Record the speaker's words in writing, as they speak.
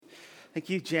Thank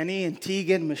you, Jenny and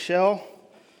Tegan, Michelle.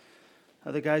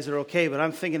 Other guys are okay, but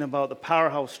I'm thinking about the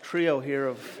powerhouse trio here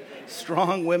of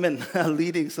strong women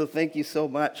leading, so thank you so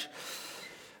much.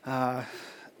 I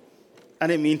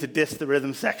didn't mean to diss the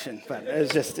rhythm section, but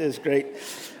it was great.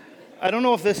 I don't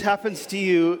know if this happens to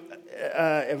you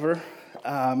ever,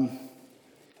 and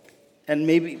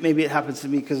maybe it happens to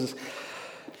me because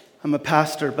I'm a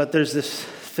pastor, but there's this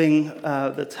thing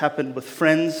that's happened with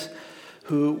friends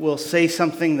who will say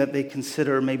something that they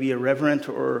consider maybe irreverent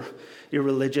or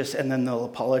irreligious, and then they'll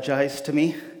apologize to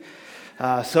me.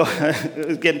 So I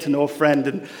was getting to know a friend,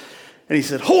 and he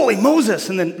said, "Holy Moses!"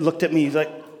 and then looked at me. He's like,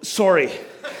 "Sorry."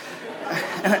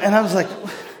 And I was like,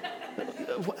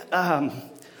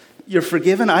 "You're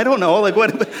forgiven?" I don't know. Like,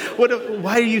 what?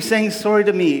 Why are you saying sorry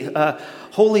to me?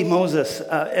 Holy Moses.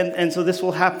 And so this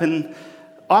will happen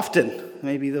often.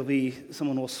 Maybe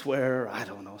someone will swear, I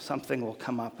don't know, something will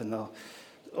come up and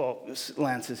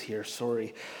Lance is here,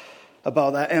 sorry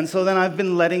about that. And so then I've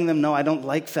been letting them know I don't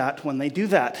like that when they do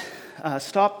that.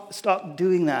 Stop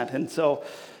doing that. And so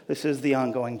this is the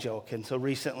ongoing joke. And so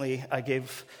recently I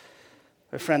gave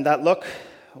my friend that look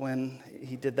when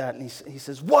he did that, and he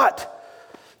says, "What?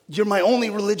 You're my only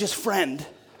religious friend."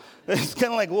 It's kind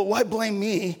of like, well, why blame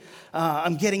me?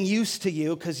 I'm getting used to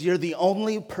you because you're the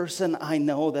only person I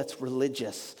know that's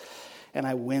religious. And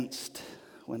I winced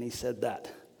when he said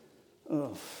that.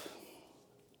 Ugh.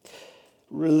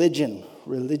 Religion,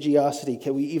 religiosity.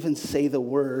 Can we even say the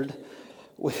word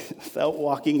without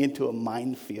walking into a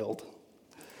minefield?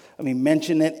 I mean,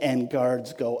 mention it and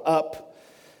guards go up.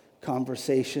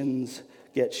 Conversations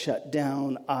get shut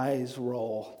down. Eyes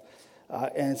roll.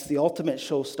 And it's the ultimate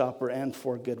showstopper, and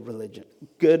for good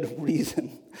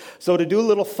reason. So to do a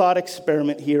little thought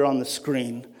experiment here on the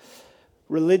screen,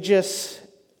 religious,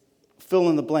 fill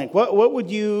in the blank. What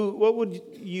would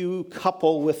you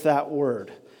couple with that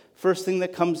word? First thing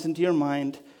that comes into your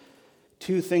mind,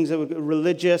 two things that would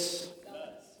religious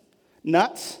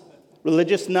nuts,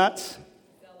 religious nuts,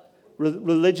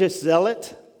 religious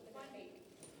zealot,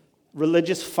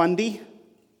 religious fundy.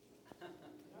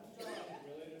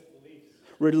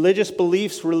 Religious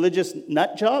beliefs, religious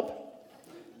nut job?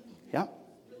 Yeah.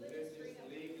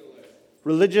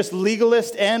 Religious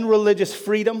legalist and religious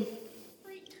freedom.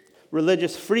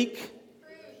 Religious freak.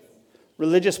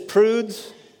 Religious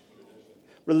prudes.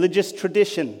 Religious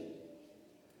tradition.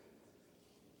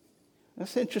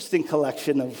 That's an interesting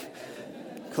collection of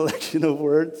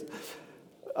words.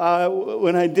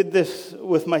 When I did this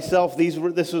with myself,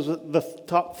 this was the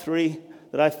top three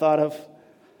that I thought of.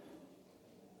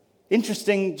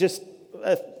 Interesting, just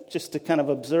to kind of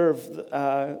observe,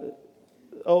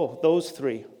 those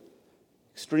three.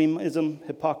 Extremism,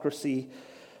 hypocrisy,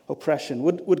 oppression.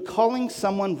 Would calling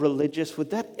someone religious,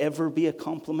 would that ever be a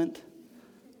compliment?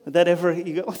 Would that ever,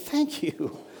 you go, "Oh, thank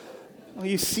you. Oh,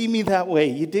 you see me that way.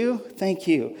 You do? Thank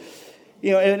you."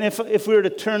 You know, and if we were to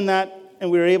turn that and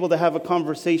we were able to have a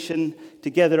conversation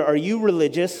together, "Are you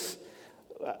religious?"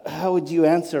 How would you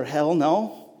answer? Hell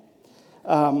no.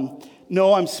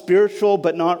 No, I'm spiritual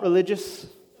but not religious.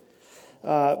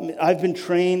 I've been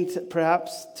trained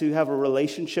perhaps to have a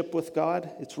relationship with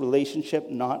God. It's relationship,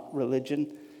 not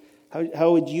religion.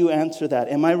 How would you answer that?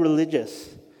 Am I religious?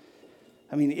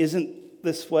 I mean, isn't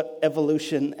this what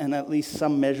evolution and at least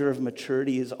some measure of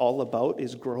maturity is all about,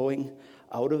 is growing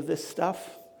out of this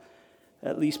stuff?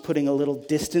 At least putting a little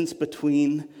distance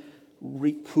between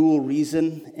cool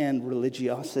reason and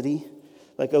religiosity.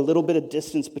 Like a little bit of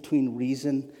distance between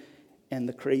reason and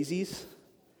the crazies.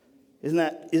 Isn't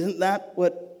that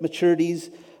what maturity's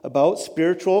about?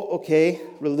 Spiritual, okay.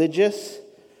 Religious.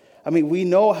 I mean, we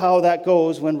know how that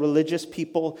goes when religious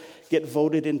people get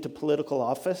voted into political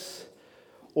office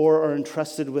or are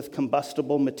entrusted with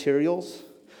combustible materials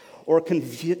or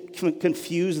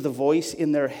confuse the voice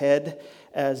in their head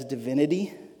as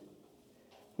divinity.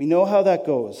 We know how that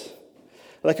goes.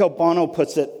 Like how Bono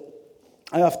puts it,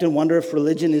 I often wonder if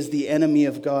religion is the enemy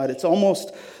of God. It's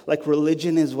almost like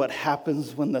religion is what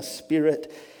happens when the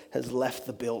spirit has left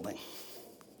the building.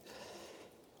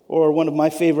 Or one of my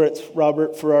favorites,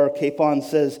 Robert Farrar Capon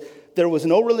says, "There was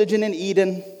no religion in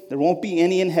Eden, there won't be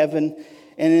any in heaven,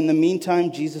 and in the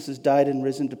meantime, Jesus has died and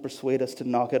risen to persuade us to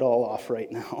knock it all off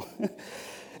right now."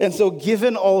 And so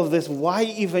given all of this, why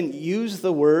even use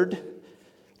the word?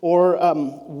 Or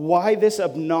why this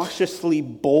obnoxiously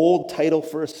bold title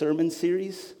for a sermon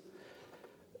series?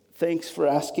 Thanks for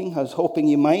asking. I was hoping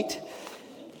you might.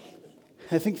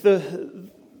 I think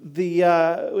and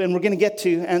we're going to get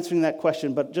to answering that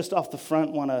question, but just off the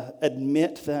front, want to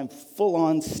admit that I'm full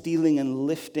on stealing and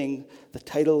lifting the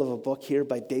title of a book here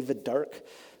by David Dark.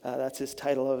 That's his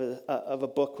title of a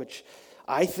book, which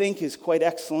I think is quite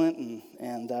excellent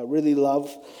and really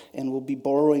love and will be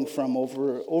borrowing from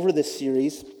over this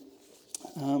series.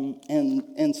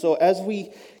 And so as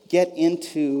we get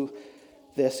into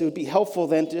this, it would be helpful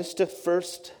then just to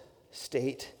first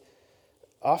state,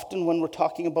 often when we're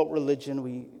talking about religion,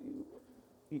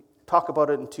 we talk about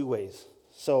it in two ways.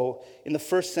 So in the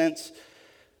first sense,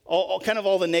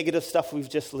 all the negative stuff we've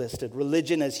just listed.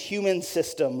 Religion as human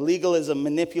system, legalism,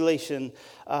 manipulation,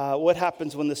 what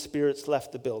happens when the spirits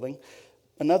left the building.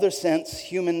 Another sense,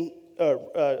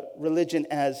 religion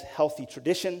as healthy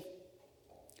tradition,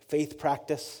 faith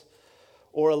practice,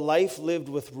 or a life lived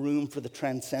with room for the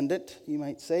transcendent, you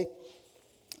might say.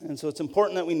 And so it's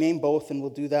important that we name both, and we'll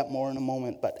do that more in a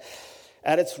moment. But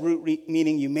at its root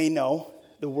meaning, you may know,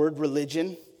 the word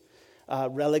religion,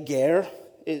 religare,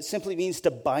 it simply means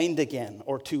to bind again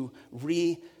or to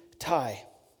re-tie.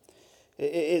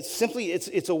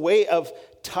 It's a way of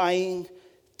tying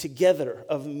together,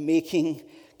 of making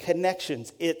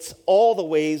connections. It's all the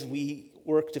ways we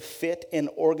work to fit and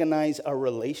organize our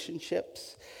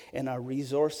relationships and our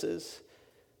resources.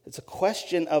 It's a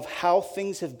question of how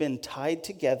things have been tied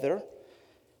together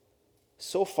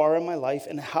so far in my life,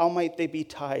 and how might they be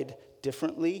tied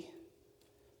differently,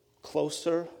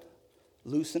 closer,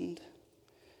 loosened.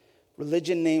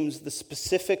 Religion names the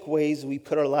specific ways we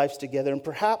put our lives together, and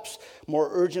perhaps more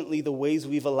urgently, the ways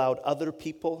we've allowed other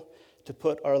people to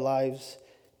put our lives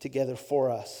together for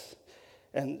us.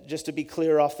 And just to be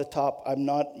clear off the top, I'm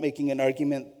not making an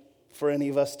argument for any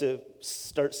of us to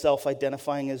start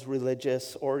self-identifying as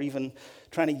religious or even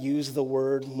trying to use the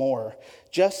word more.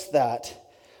 Just that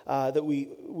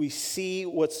we see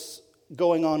what's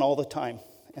going on all the time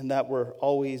and that we're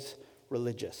always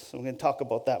religious. So we're going to talk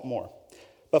about that more.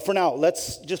 But for now,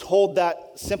 let's just hold that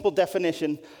simple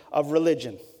definition of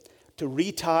religion. To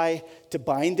retie, to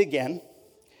bind again.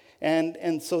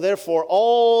 And so therefore,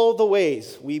 all the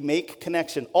ways we make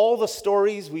connection, all the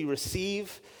stories we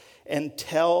receive and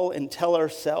tell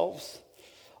ourselves,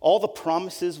 all the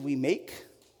promises we make,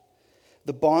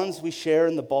 the bonds we share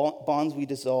and the bonds we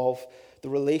dissolve, the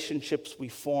relationships we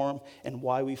form and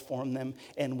why we form them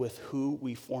and with who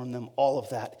we form them, all of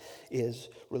that is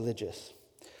religious.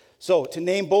 So to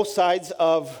name both sides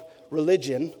of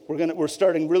religion, we're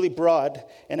starting really broad,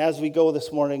 and as we go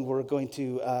this morning, we're going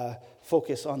to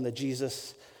focus on the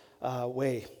Jesus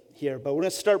way here. But we're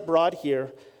going to start broad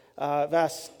here.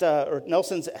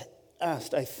 Nelson's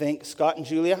asked, I think, Scott and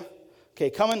Julia. Okay,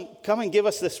 come and give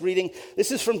us this reading.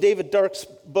 This is from David Dark's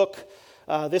book.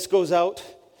 This goes out.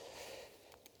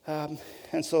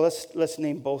 And so let's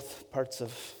name both parts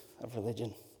of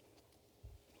religion.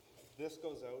 This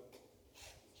goes out.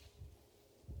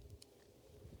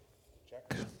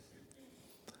 Check.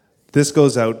 This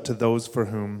goes out to those for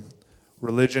whom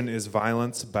religion is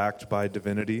violence backed by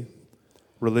divinity.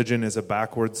 Religion is a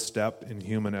backward step in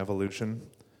human evolution.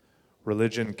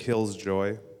 Religion kills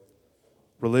joy.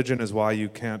 Religion is why you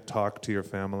can't talk to your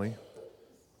family.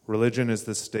 Religion is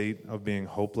the state of being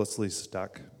hopelessly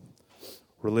stuck.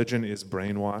 Religion is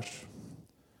brainwash.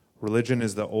 Religion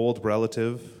is the old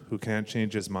relative who can't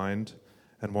change his mind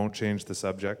and won't change the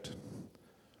subject.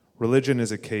 Religion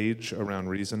is a cage around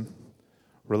reason.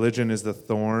 Religion is the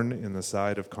thorn in the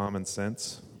side of common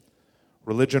sense.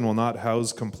 Religion will not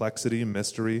house complexity,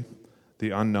 mystery,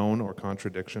 the unknown, or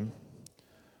contradiction.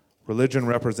 Religion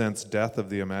represents death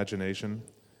of the imagination,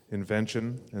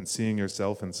 invention, and seeing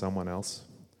yourself in someone else.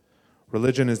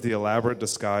 Religion is the elaborate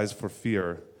disguise for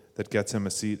fear that gets him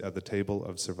a seat at the table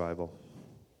of survival.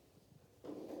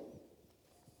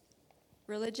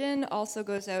 Religion also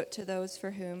goes out to those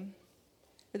for whom.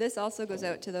 This also goes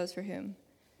out to those for whom.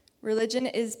 Religion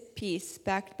is peace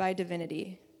backed by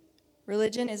divinity.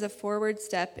 Religion is a forward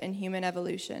step in human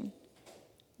evolution.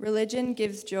 Religion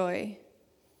gives joy.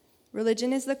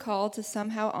 Religion is the call to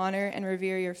somehow honor and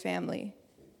revere your family.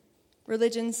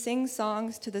 Religion sings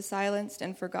songs to the silenced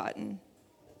and forgotten.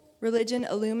 Religion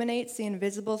illuminates the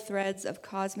invisible threads of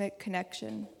cosmic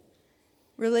connection.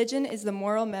 Religion is the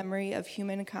moral memory of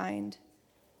humankind.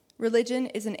 Religion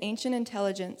is an ancient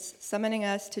intelligence summoning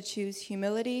us to choose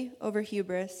humility over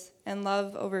hubris and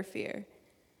love over fear.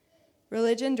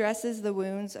 Religion dresses the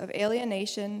wounds of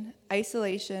alienation,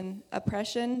 isolation,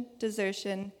 oppression,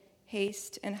 desertion,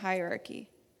 haste, and hierarchy.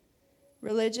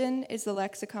 Religion is the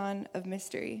lexicon of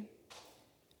mystery.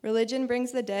 Religion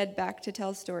brings the dead back to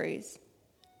tell stories.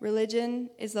 Religion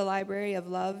is the library of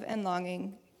love and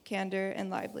longing, candor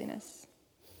and liveliness.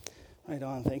 Right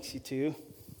on, thanks you too.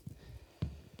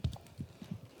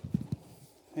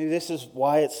 Maybe this is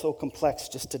why it's so complex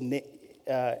just to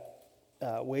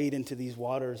wade into these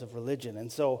waters of religion. And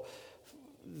so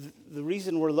the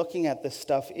reason we're looking at this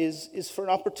stuff is for an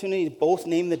opportunity to both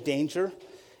name the danger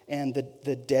and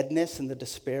the deadness and the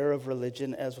despair of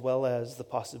religion, as well as the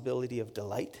possibility of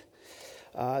delight.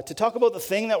 To talk about the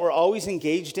thing that we're always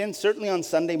engaged in, certainly on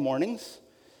Sunday mornings.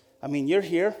 I mean, you're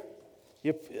here.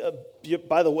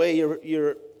 By the way,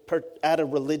 you're at a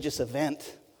religious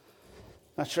event.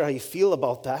 Not sure how you feel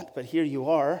about that, but here you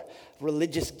are,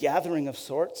 religious gathering of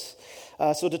sorts.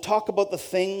 So to talk about the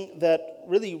thing that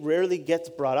really rarely gets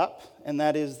brought up, and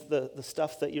that is the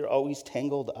stuff that you're always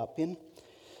tangled up in.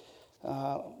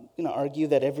 I'm going to argue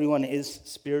that everyone is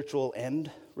spiritual and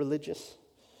religious.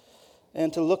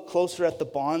 And to look closer at the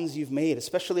bonds you've made,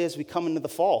 especially as we come into the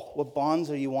fall. What bonds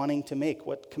are you wanting to make?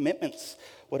 What commitments,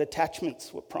 what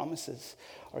attachments, what promises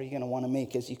are you going to want to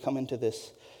make as you come into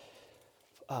this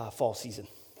fall season?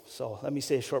 So let me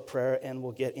say a short prayer and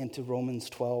we'll get into Romans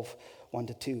 12,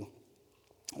 1-2.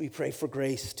 We pray for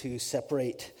grace to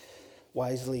separate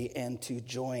wisely and to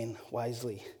join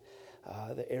wisely.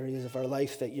 The areas of our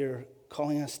life that you're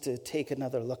calling us to take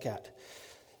another look at.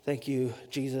 Thank you,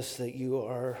 Jesus, that you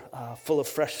are full of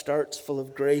fresh starts, full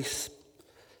of grace,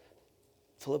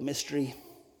 full of mystery,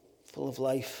 full of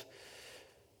life.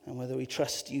 And whether we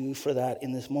trust you for that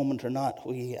in this moment or not,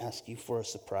 we ask you for a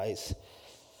surprise.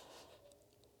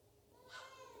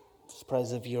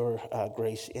 Surprise of your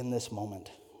grace in this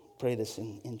moment. Pray this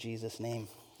in Jesus' name.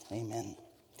 Amen.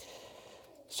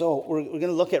 So we're going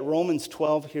to look at Romans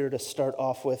 12 here to start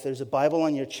off with. There's a Bible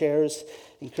on your chairs.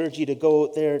 I encourage you to go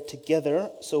there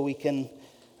together so we can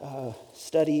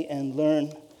study and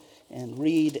learn and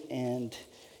read and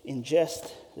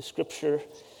ingest the Scripture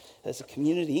as a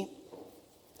community.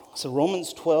 So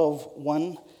Romans 12,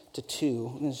 1-2.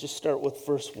 I'm going to just start with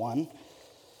verse 1.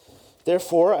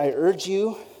 Therefore, I urge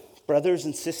you, brothers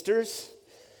and sisters,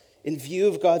 in view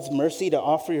of God's mercy, to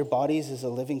offer your bodies as a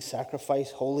living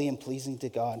sacrifice, holy and pleasing to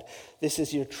God. This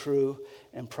is your true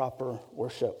and proper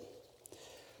worship.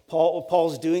 What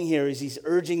Paul's doing here is he's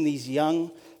urging these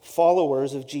young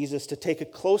followers of Jesus to take a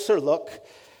closer look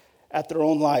at their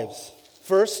own lives.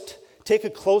 First, take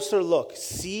a closer look.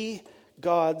 See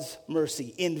God's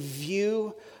mercy. In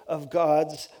view of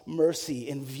God's mercy,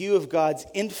 in view of God's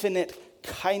infinite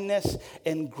kindness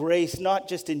and grace, not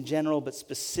just in general, but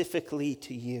specifically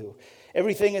to you.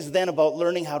 Everything is then about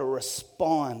learning how to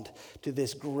respond to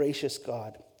this gracious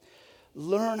God.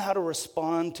 Learn how to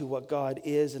respond to what God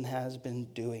is and has been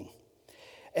doing.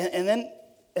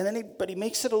 But he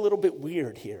makes it a little bit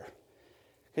weird here.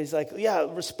 He's like, yeah,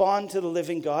 respond to the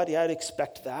living God. Yeah, I'd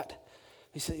expect that.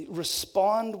 He said,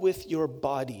 respond with your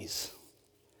bodies.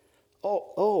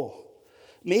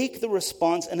 Make the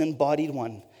response an embodied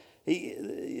one.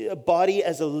 A body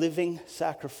as a living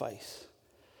sacrifice.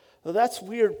 Well, that's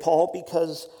weird, Paul,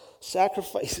 because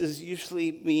sacrifices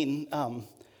usually mean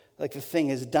like the thing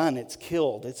is done, it's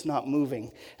killed, it's not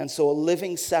moving. And so a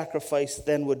living sacrifice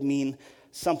then would mean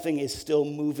something is still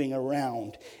moving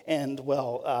around and,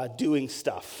 doing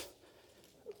stuff.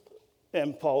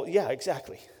 And Paul, yeah,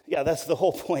 exactly. Yeah, that's the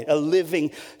whole point. A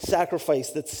living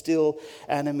sacrifice that's still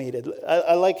animated.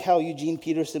 I like how Eugene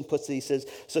Peterson puts it. He says,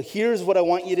 so here's what I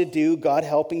want you to do, God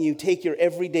helping you. Take your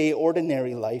everyday,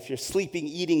 ordinary life, your sleeping,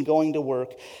 eating, going to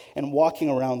work, and walking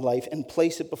around life, and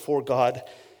place it before God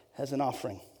as an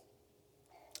offering.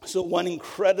 So one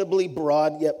incredibly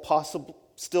broad, yet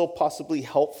still possibly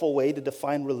helpful way to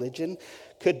define religion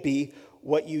could be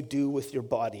what you do with your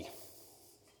body.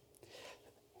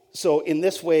 So in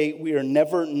this way, we are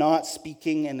never not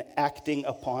speaking and acting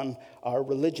upon our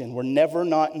religion. We're never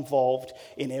not involved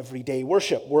in everyday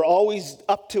worship. We're always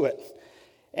up to it.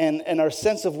 And our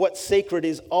sense of what's sacred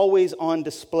is always on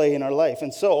display in our life.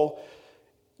 And so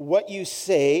what you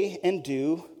say and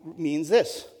do means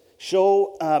this.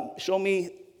 Show me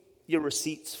your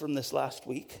receipts from this last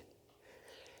week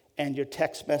and your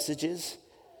text messages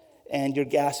and your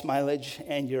gas mileage,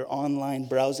 and your online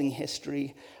browsing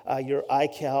history, your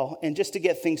iCal, and just to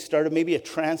get things started, maybe a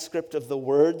transcript of the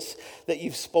words that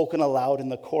you've spoken aloud in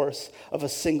the course of a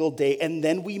single day, and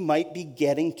then we might be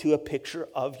getting to a picture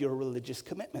of your religious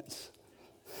commitments.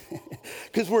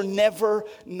 Because we're never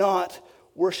not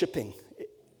worshiping.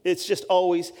 It's just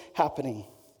always happening.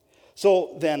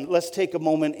 So then, let's take a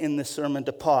moment in this sermon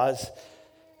to pause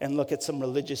and look at some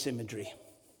religious imagery.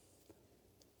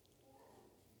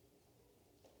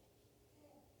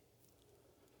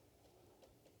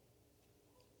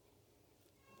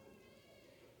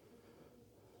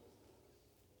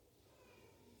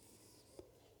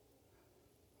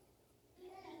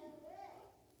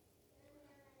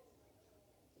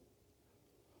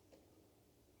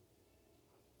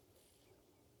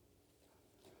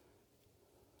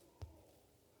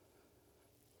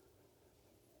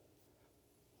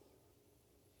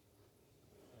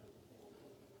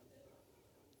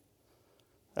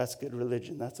 That's good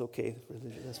religion. That's okay.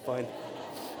 Religion, that's fine.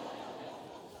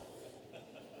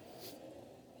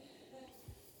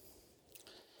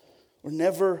 We're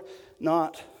never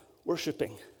not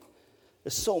worshiping.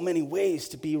 There's so many ways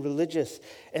to be religious.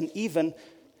 And even,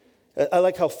 I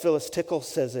like how Phyllis Tickle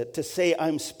says it, to say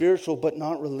I'm spiritual but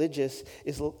not religious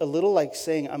is a little like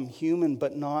saying I'm human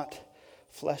but not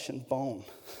flesh and bone.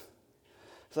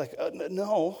 It's like,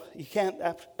 no, you can't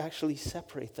actually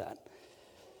separate that.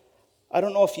 I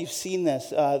don't know if you've seen this,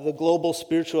 the Global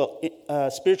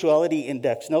Spirituality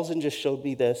Index. Nelson just showed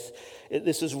me this.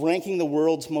 This is ranking the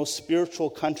world's most spiritual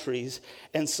countries.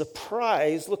 And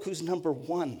surprise, look who's number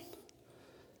one.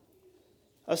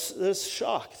 I was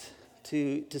shocked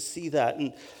to see that.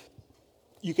 And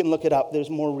you can look it up. There's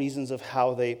more reasons of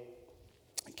how they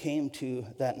came to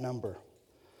that number.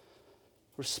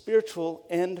 We're spiritual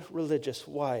and religious.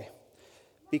 Why?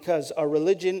 Because our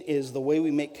religion is the way we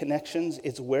make connections.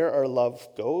 It's where our love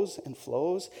goes and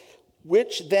flows,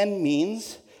 which then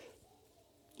means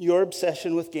your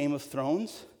obsession with Game of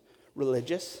Thrones,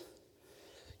 religious.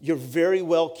 Your very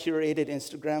well curated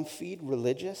Instagram feed,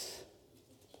 religious.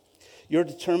 Your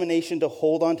determination to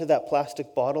hold on to that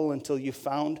plastic bottle until you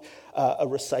found a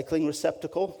recycling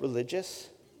receptacle, religious.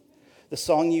 The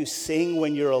song you sing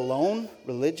when you're alone,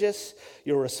 religious.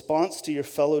 Your response to your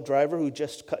fellow driver who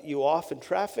just cut you off in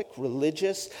traffic,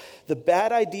 religious. The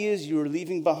bad ideas you're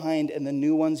leaving behind and the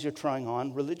new ones you're trying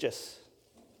on, religious.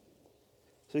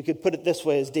 So we could put it this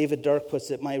way, as David Dark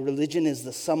puts it, my religion is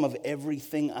the sum of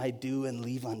everything I do and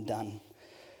leave undone.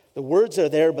 The words are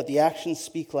there, but the actions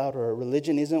speak louder. Our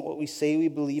religion isn't what we say we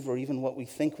believe or even what we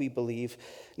think we believe.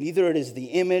 Neither it is the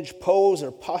image, pose,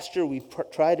 or posture we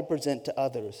try to present to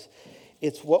others.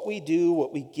 It's what we do,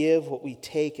 what we give, what we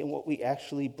take, and what we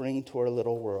actually bring to our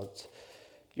little worlds.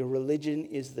 Your religion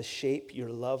is the shape your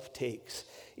love takes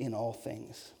in all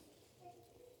things.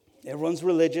 Everyone's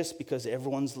religious because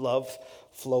everyone's love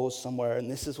flows somewhere. And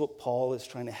this is what Paul is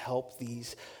trying to help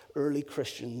these early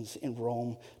Christians in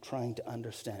Rome trying to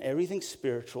understand. Everything's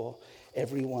spiritual,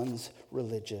 everyone's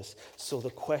religious. So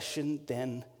the question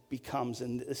then becomes,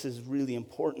 and this is really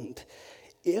important,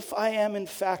 if I am in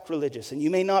fact religious, and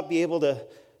you may not be able to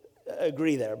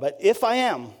agree there, but if I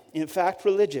am in fact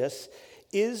religious,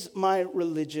 is my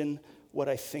religion what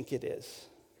I think it is?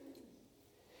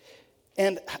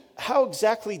 And how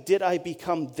exactly did I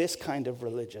become this kind of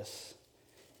religious?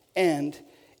 And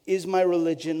is my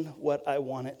religion what I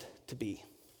want it to be?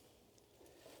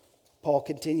 Paul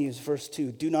continues, verse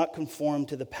 2, do not conform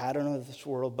to the pattern of this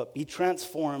world, but be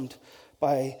transformed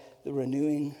by the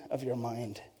renewing of your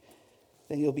mind.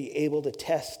 Then you'll be able to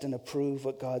test and approve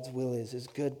what God's will is, his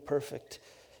good, perfect,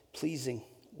 pleasing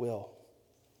will.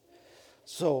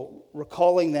 So,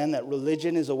 recalling then that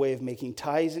religion is a way of making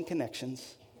ties and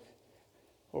connections,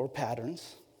 or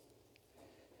patterns,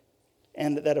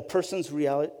 and that a person's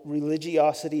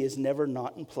religiosity is never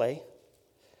not in play.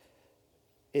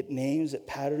 It names, it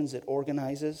patterns, it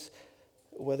organizes,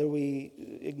 whether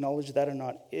we acknowledge that or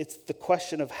not. It's the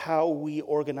question of how we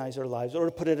organize our lives, or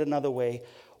to put it another way,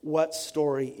 what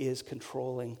story is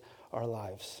controlling our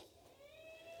lives?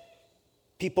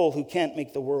 People who can't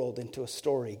make the world into a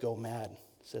story go mad,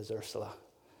 says Ursula.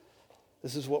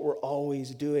 This is what we're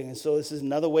always doing. And so this is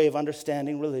another way of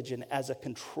understanding religion as a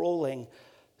controlling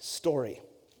story.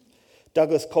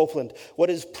 Douglas Copeland, what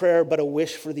is prayer but a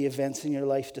wish for the events in your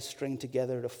life to string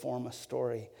together to form a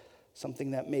story?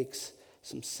 Something that makes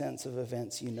some sense of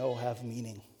events you know have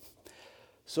meaning.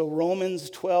 So Romans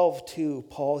 12:2,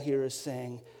 Paul here is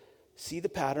saying, see the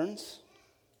patterns,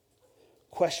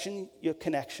 question your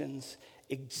connections,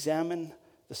 examine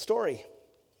the story.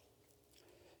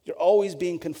 You're always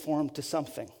being conformed to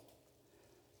something.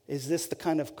 Is this the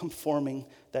kind of conforming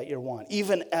that you want?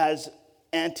 Even as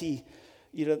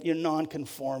you're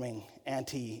non-conforming,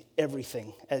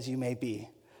 anti-everything as you may be.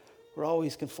 We're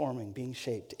always conforming, being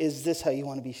shaped. Is this how you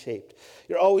want to be shaped?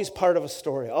 You're always part of a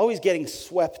story, always getting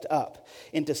swept up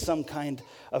into some kind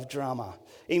of drama.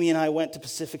 Amy and I went to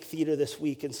Pacific Theater this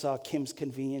week and saw Kim's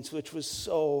Convenience, which was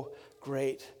so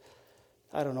great.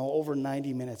 I don't know, over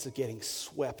 90 minutes of getting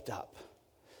swept up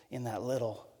in that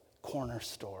little corner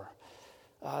store.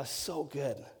 So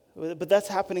good. But that's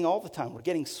happening all the time. We're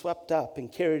getting swept up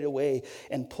and carried away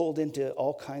and pulled into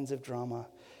all kinds of drama.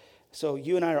 So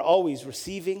you and I are always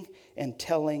receiving and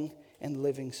telling and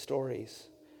living stories.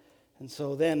 And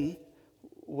so then,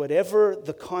 whatever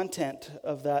the content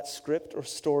of that script or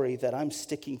story that I'm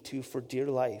sticking to for dear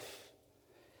life,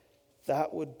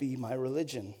 that would be my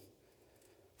religion.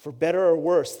 For better or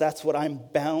worse, that's what I'm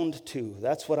bound to.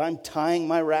 That's what I'm tying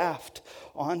my raft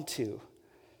onto.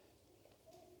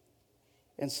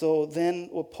 And so then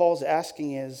what Paul's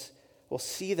asking is, well,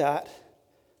 see that,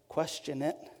 question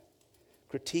it,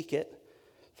 critique it,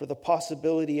 for the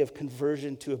possibility of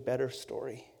conversion to a better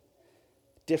story,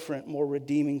 different, more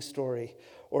redeeming story,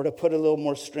 or to put it a little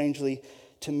more strangely,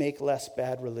 to make less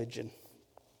bad religion.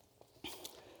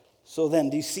 So then,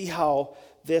 do you see how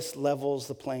this levels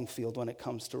the playing field when it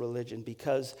comes to religion?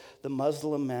 Because the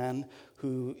Muslim man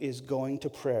who is going to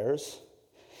prayers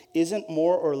isn't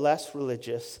more or less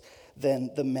religious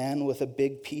than the man with a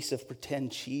big piece of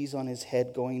pretend cheese on his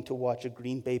head going to watch a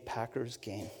Green Bay Packers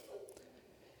game.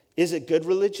 Is it good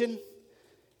religion?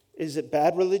 Is it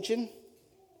bad religion?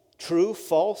 True,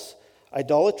 false,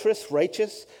 idolatrous,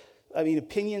 righteous?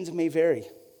 Opinions may vary.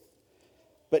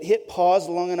 But hit pause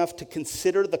long enough to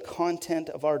consider the content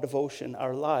of our devotion,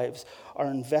 our lives, our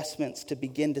investments, to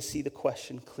begin to see the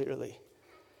question clearly.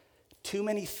 Too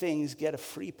many things get a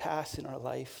free pass in our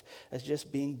life as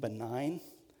just being benign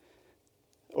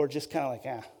or just kind of like,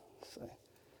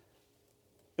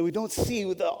 And we don't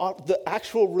see the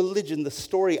actual religion, the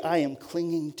story I am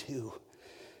clinging to.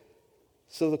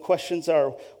 So the questions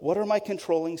are, what are my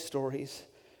controlling stories?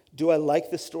 Do I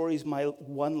like the stories my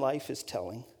one life is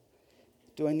telling?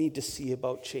 Do I need to see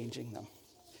about changing them?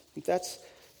 I think that's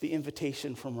the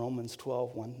invitation from Romans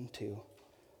 12, 1 and 2.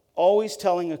 Always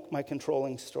telling my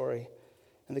controlling story.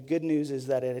 And the good news is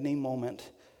that at any moment,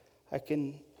 I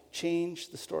can change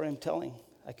the story I'm telling.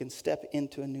 I can step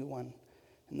into a new one.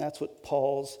 And that's what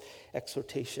Paul's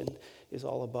exhortation is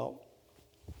all about.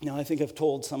 Now, I think I've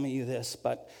told some of you this,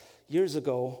 but years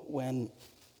ago when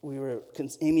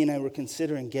Amy and I were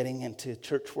considering getting into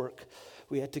church work,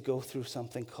 we had to go through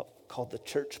something called the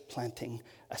Church Planting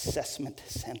Assessment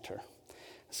Center.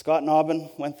 Scott and Aubin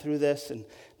went through this, and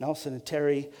Nelson and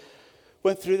Terry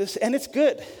went through this, and it's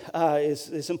good.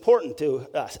 It's important to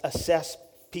assess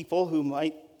people who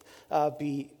might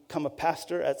become a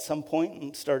pastor at some point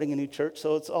and starting a new church,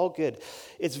 so it's all good.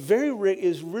 It's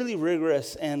really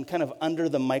rigorous and kind of under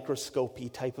the microscopy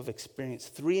type of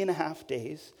experience. 3.5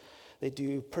 days. They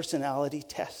do personality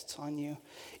tests on you,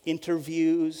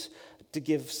 interviews, to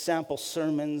give sample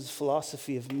sermons,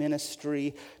 philosophy of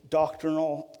ministry,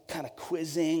 doctrinal kind of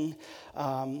quizzing.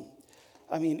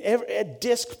 A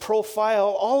disc profile,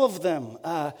 all of them.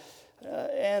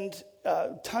 And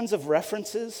tons of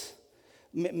references,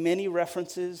 many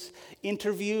references.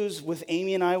 Interviews with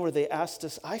Amy and I where they asked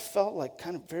us, I felt like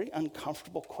kind of very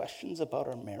uncomfortable questions about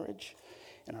our marriage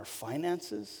and our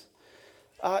finances.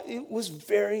 It was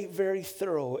very, very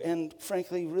thorough and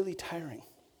frankly really tiring.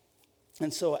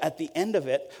 And so at the end of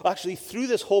it, actually through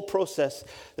this whole process,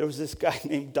 there was this guy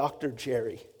named Dr.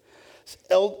 Jerry.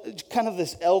 Kind of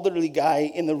this elderly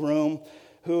guy in the room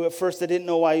who at first I didn't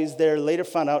know why he was there. Later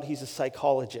found out he's a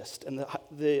psychologist. And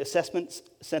the assessment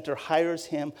center hires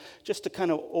him just to kind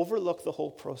of overlook the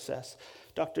whole process.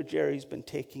 Dr. Jerry's been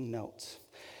taking notes.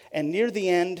 And near the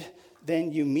end,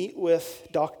 then you meet with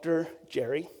Dr.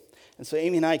 Jerry. And so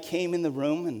Amy and I came in the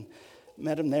room and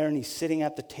met him there, and he's sitting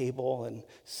at the table, and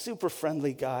super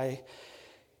friendly guy.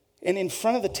 And in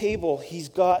front of the table, he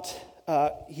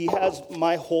has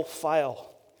my whole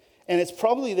file. And it's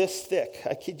probably this thick,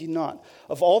 I kid you not,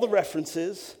 of all the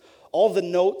references, all the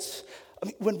notes.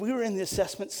 When we were in the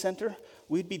assessment center,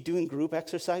 we'd be doing group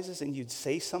exercises, and you'd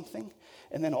say something,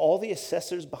 and then all the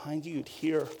assessors behind you, you'd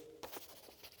hear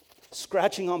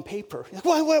scratching on paper. Like,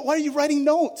 why are you writing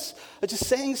notes? I'm just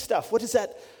saying stuff. What does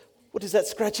that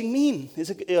scratching mean? Is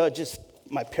it just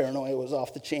my paranoia was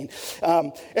off the chain?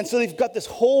 And so they've got this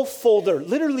whole folder,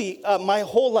 literally my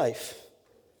whole life,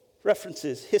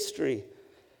 references, history,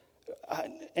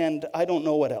 and I don't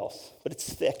know what else, but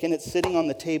it's thick, and it's sitting on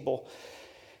the table.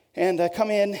 And I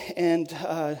come in, and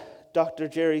Dr.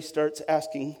 Jerry starts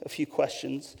asking a few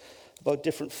questions about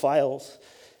different files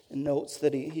and notes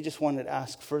that he just wanted to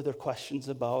ask further questions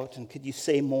about. And could you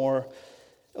say more?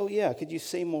 Oh, yeah, could you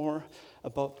say more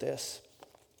about this?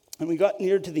 And we got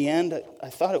near to the end. I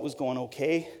thought it was going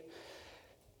okay.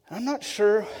 I'm not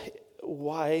sure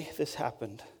why this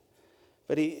happened.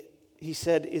 But he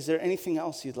said, is there anything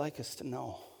else you'd like us to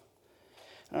know?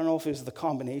 I don't know if it was the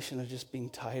combination of just being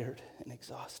tired and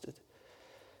exhausted.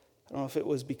 I don't know if it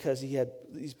was because he had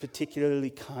these particularly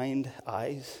kind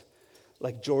eyes,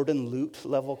 like Jordan Lute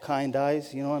level kind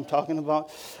eyes. You know what I'm talking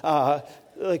about?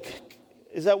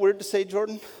 Is that weird to say,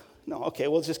 Jordan? No, okay,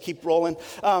 we'll just keep rolling.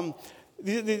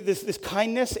 This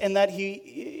kindness, and that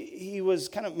he was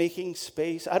kind of making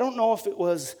space. I don't know if it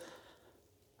was,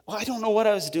 I don't know what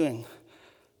I was doing,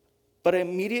 but I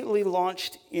immediately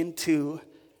launched into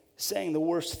saying the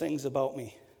worst things about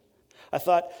me. I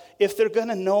thought, if they're going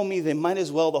to know me, they might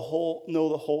as well know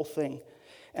the whole thing.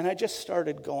 And I just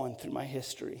started going through my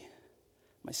history.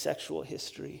 my sexual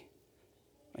history,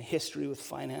 my history with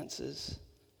finances,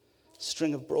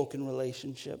 string of broken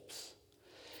relationships.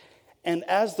 And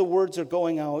as the words are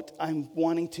going out, I'm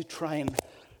wanting to try and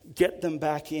get them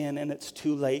back in, and it's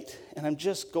too late. And I'm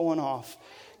just going off.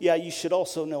 Yeah, you should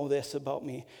also know this about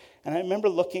me. And I remember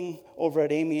looking over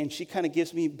at Amy, and she kind of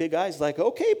gives me big eyes like,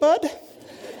 okay, bud.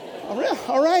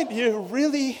 All right, you're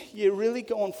really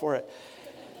going for it.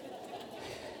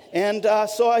 And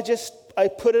so I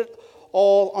put it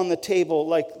all on the table.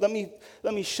 Like, let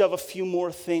me shove a few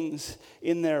more things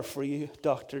in there for you,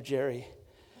 Dr. Jerry.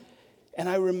 And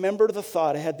I remember the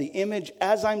thought. I had the image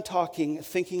as I'm talking,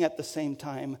 thinking at the same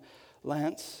time,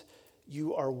 Lance,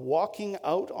 you are walking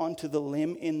out onto the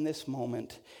limb in this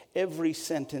moment. Every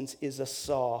sentence is a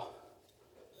saw.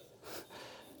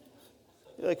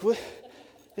 You're like, what?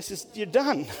 You're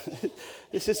done.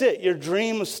 This is it. Your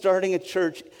dream of starting a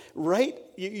church, right?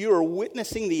 You are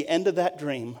witnessing the end of that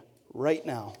dream right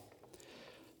now.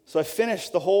 So I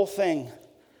finished the whole thing.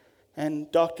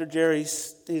 And Dr.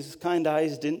 Jerry's his kind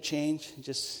eyes didn't change. He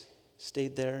just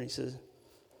stayed there. He says,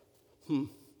 I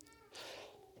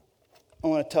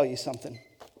want to tell you something.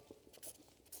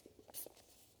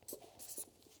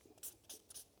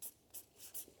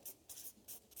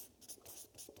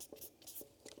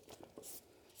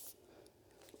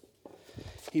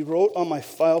 He wrote on my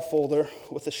file folder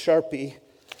with a Sharpie,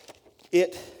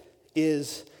 "It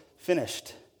is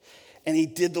finished." And he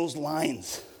did those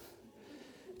lines.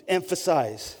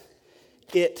 Emphasize,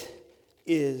 it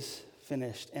is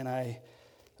finished. And I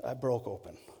broke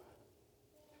open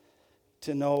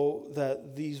to know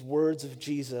that these words of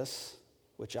Jesus,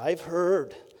 which I've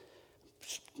heard,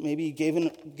 maybe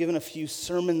given a few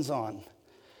sermons on,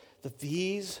 that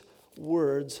these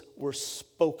words were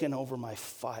spoken over my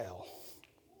file.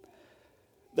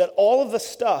 That all of the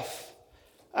stuff,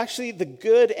 actually the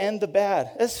good and the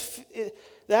bad,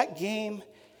 that game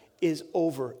is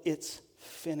over. It's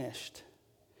finished.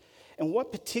 And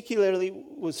what particularly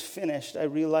was finished, I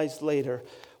realized later,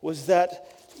 was that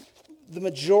the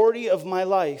majority of my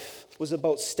life was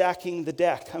about stacking the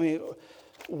deck. I mean,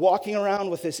 walking around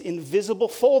with this invisible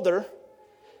folder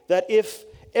that if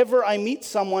ever I meet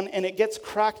someone and it gets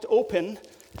cracked open,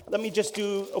 let me just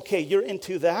do, okay, you're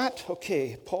into that.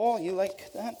 Okay, Paul, you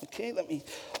like that? Okay,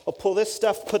 I'll pull this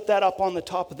stuff, put that up on the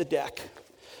top of the deck.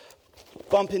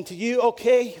 Bump into you,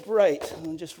 okay, right.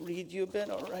 I'll just read you a bit,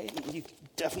 all right. You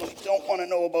definitely don't want to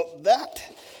know about that.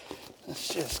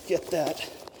 Let's just get that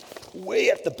way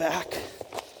at the back.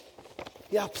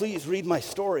 Yeah, please read my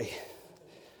story.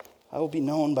 I will be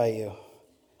known by you.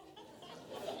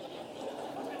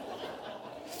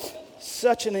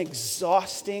 Such an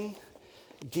exhausting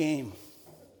game.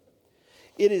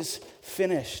 It is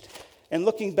finished. And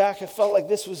looking back, I felt like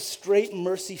this was straight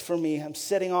mercy for me. I'm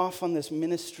setting off on this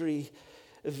ministry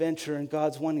adventure, and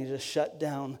God's wanting to shut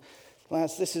down.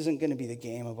 Lance, this isn't going to be the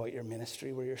game about your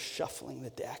ministry where you're shuffling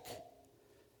the deck.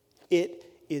 It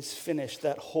is finished.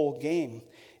 That whole game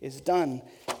is done,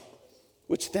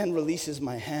 which then releases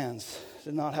my hands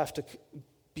to not have to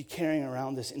be carrying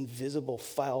around this invisible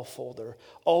file folder,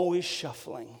 always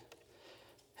shuffling.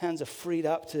 Hands are freed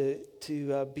up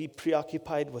to be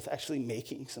preoccupied with actually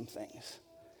making some things.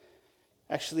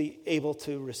 Actually able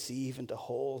to receive and to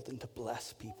hold and to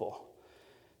bless people.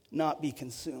 Not be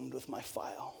consumed with my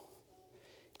file.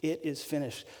 It is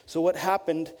finished. So what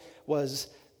happened was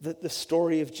that the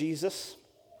story of Jesus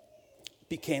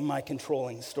became my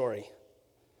controlling story.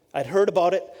 I'd heard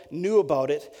about it, knew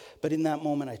about it, but in that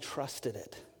moment I trusted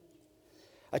it.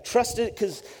 I trusted it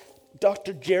because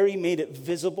Dr. Jerry made it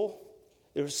visible.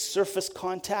 There was surface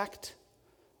contact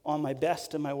on my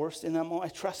best and my worst in that moment. I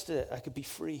trusted it. I could be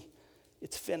free.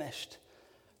 It's finished.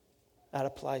 That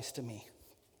applies to me.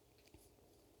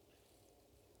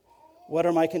 What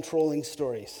are my controlling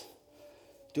stories?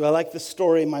 Do I like the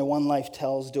story my one life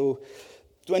tells? Do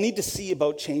I need to see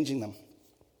about changing them?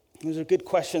 Those are good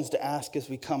questions to ask as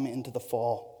we come into the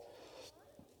fall,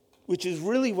 which is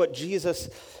really what Jesus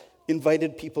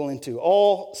invited people into.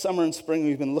 All summer and spring,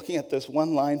 we've been looking at this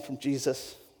one line from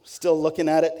Jesus, still looking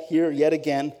at it here yet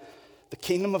again. The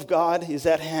kingdom of God is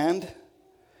at hand.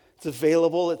 It's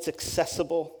available. It's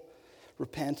accessible.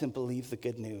 Repent and believe the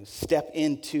good news. Step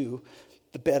into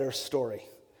the better story.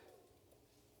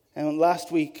 And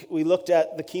last week, we looked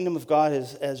at the kingdom of God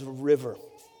as a river.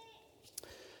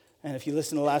 And if you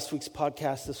listen to last week's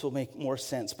podcast, this will make more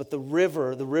sense. But the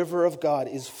river of God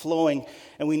is flowing.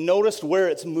 And we noticed where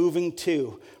it's moving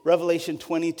to. Revelation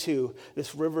 22,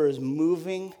 this river is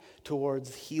moving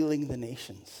towards healing the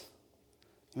nations.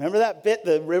 Remember that bit?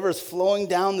 The river's flowing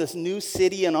down this new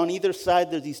city, and on either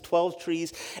side there's these 12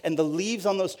 trees, and the leaves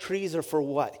on those trees are for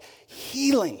what?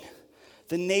 Healing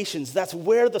the nations. That's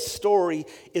where the story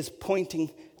is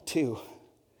pointing to.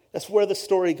 That's where the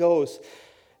story goes.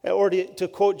 Or to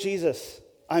quote Jesus,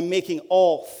 I'm making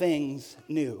all things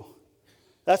new.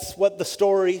 That's what the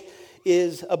story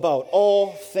is about.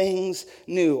 All things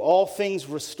new, all things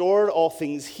restored, all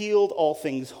things healed, all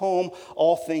things home,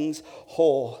 all things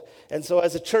whole. And so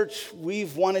as a church,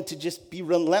 we've wanted to just be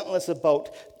relentless about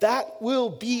that will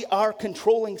be our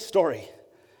controlling story.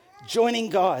 Joining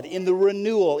God in the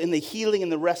renewal, in the healing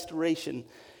and the restoration,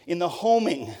 in the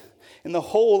homing, in the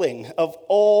holding of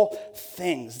all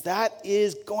things. That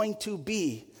is going to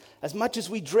be, as much as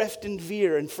we drift and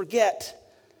veer and forget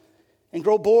and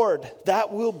grow bored,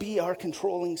 that will be our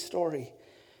controlling story.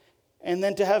 And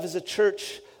then to have as a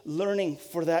church learning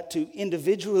for that to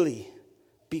individually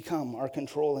become our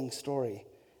controlling story.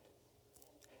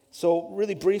 So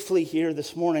really briefly here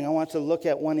this morning, I want to look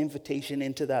at one invitation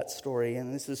into that story.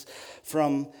 And this is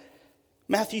from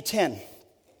Matthew 10.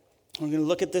 We're going to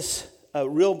look at this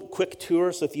real quick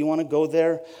tour. So if you want to go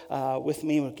there with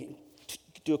me, we'll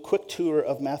do a quick tour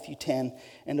of Matthew 10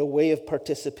 and a way of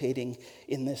participating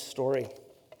in this story.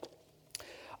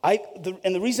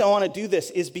 And the reason I want to do this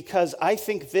is because I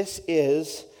think this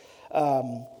is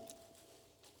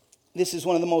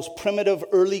one of the most primitive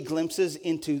early glimpses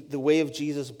into the way of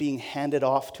Jesus being handed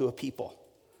off to a people.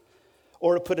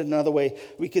 Or to put it another way,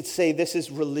 we could say this is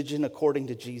religion according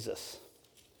to Jesus.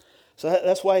 So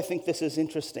that's why I think this is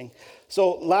interesting.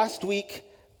 So last week,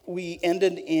 we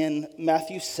ended in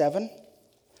Matthew 7.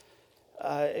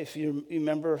 If you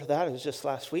remember that, it was just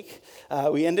last week.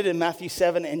 We ended in Matthew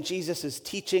 7, and Jesus is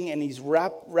teaching, and he's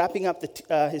wrapping up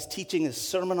his teaching, his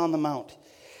Sermon on the Mount.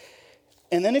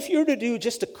 And then if you were to do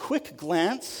just a quick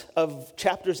glance of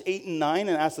chapters 8 and 9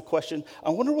 and ask the question,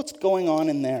 I wonder what's going on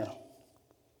in there.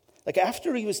 Like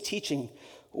after he was teaching,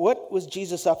 what was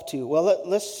Jesus up to? Well,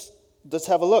 let's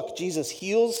have a look. Jesus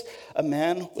heals a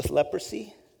man with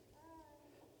leprosy.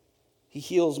 He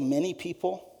heals many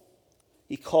people.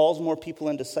 He calls more people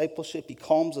in discipleship. He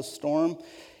calms a storm.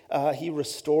 He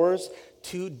restores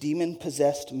 2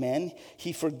 demon-possessed men.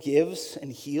 He forgives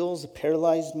and heals a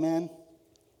paralyzed man.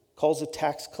 Calls a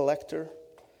tax collector.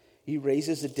 He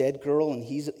raises a dead girl and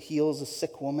heals a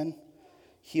sick woman.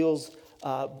 Heals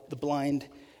the blind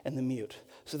and the mute.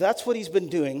 So that's what he's been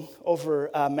doing over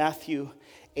Matthew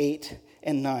 8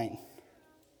 and 9.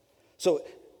 So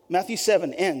Matthew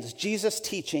 7 ends, Jesus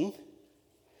teaching.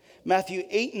 Matthew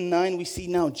 8 and 9, we see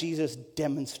now Jesus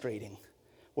demonstrating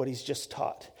what he's just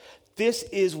taught. This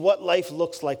is what life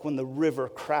looks like when the river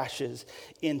crashes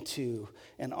into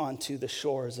and onto the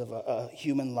shores of a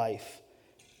human life.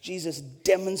 Jesus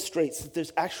demonstrates that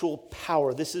there's actual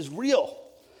power. This is real.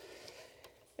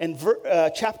 And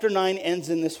chapter 9 ends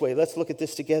in this way. Let's look at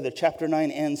this together. Chapter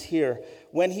 9 ends here.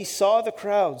 When he saw the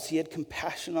crowds, he had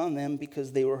compassion on them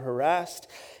because they were harassed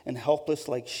and helpless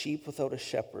like sheep without a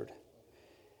shepherd.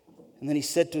 And then he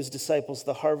said to his disciples,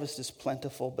 the harvest is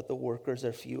plentiful, but the workers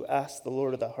are few. Ask the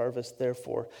Lord of the harvest,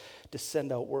 therefore, to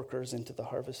send out workers into the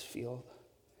harvest field.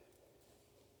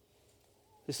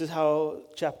 This is how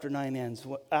chapter 9 ends.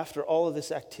 After all of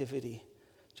this activity,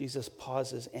 Jesus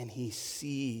pauses and he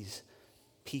sees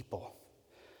people.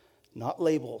 Not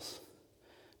labels,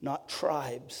 not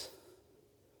tribes.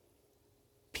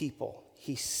 People.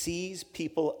 He sees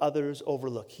people others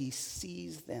overlook. He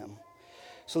sees them.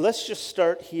 So let's just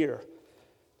start here.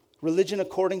 Religion,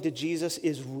 according to Jesus,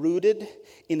 is rooted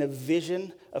in a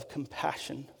vision of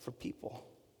compassion for people.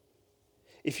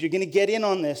 If you're going to get in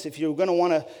on this, if you're going to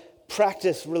want to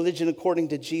practice religion according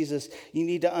to Jesus, you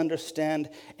need to understand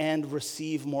and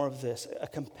receive more of this, a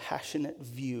compassionate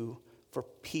view for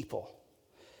people.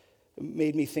 It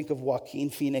made me think of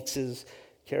Joaquin Phoenix's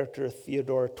character,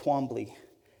 Theodore Twombly,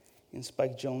 in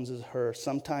Spike Jonze's Her.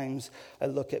 Sometimes I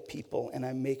look at people and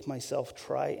I make myself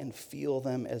try and feel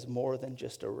them as more than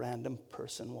just a random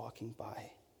person walking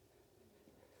by.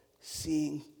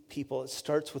 Seeing people, it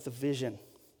starts with a vision.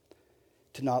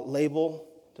 To not label,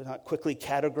 to not quickly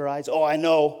categorize. Oh, I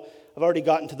know, I've already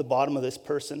gotten to the bottom of this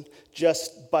person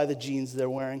just by the jeans they're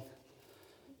wearing.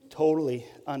 Totally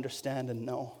understand and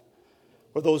know.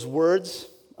 Or those words,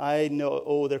 I know,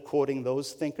 oh, they're quoting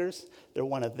those thinkers. They're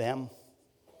one of them.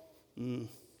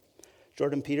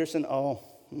 Jordan Peterson,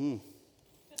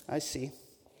 I see.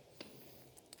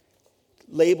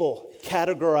 Label,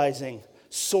 categorizing,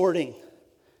 sorting.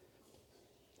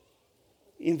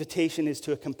 Invitation is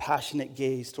to a compassionate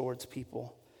gaze towards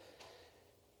people.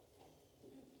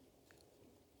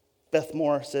 Beth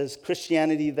Moore says,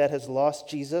 Christianity that has lost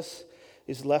Jesus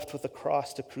is left with a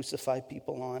cross to crucify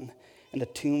people on and a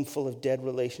tomb full of dead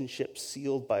relationships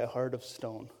sealed by a heart of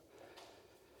stone.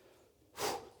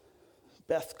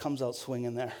 Beth comes out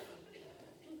swinging there.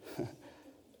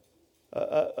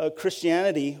 A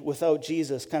Christianity without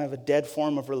Jesus, kind of a dead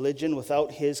form of religion,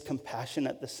 without his compassion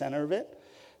at the center of it,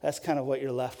 that's kind of what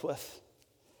you're left with.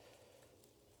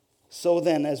 So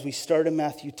then, as we start in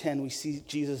Matthew 10, we see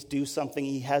Jesus do something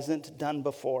he hasn't done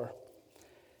before.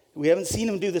 We haven't seen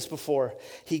him do this before.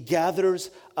 He gathers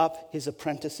up his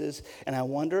apprentices, and I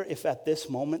wonder if at this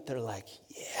moment they're like,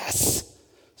 yes,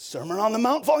 Sermon on the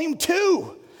Mount, Volume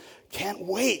 2. Can't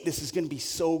wait. This is going to be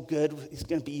so good. It's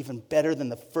going to be even better than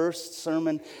the first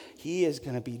sermon. He is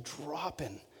going to be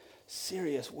dropping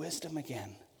serious wisdom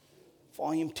again.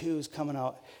 Volume 2 is coming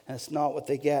out, and it's not what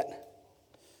they get.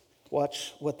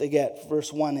 Watch what they get.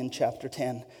 Verse 1 in chapter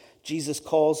 10. Jesus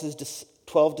calls his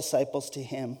 12 disciples to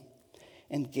him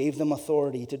and gave them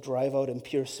authority to drive out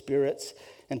impure spirits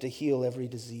and to heal every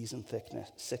disease and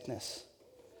sickness.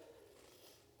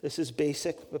 This is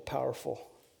basic but powerful.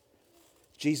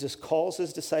 Jesus calls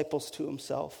his disciples to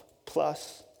himself,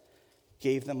 plus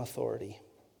gave them authority.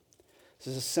 This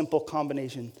is a simple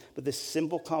combination, but this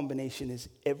simple combination is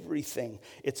everything.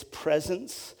 It's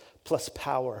presence plus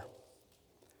power.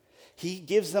 He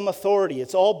gives them authority.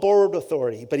 It's all borrowed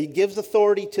authority, but he gives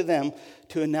authority to them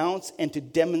to announce and to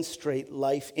demonstrate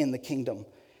life in the kingdom.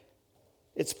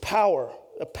 It's power,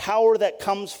 a power that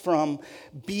comes from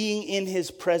being in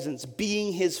his presence,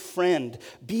 being his friend,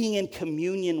 being in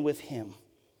communion with him.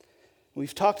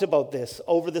 We've talked about this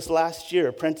over this last year.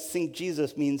 Apprenticing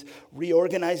Jesus means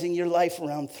reorganizing your life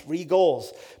around 3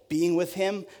 goals: being with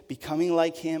him, becoming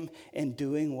like him, and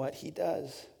doing what he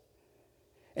does.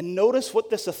 And notice what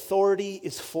this authority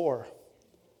is for.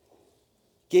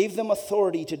 Gave them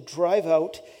authority to drive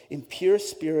out impure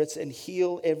spirits and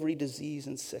heal every disease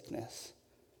and sickness.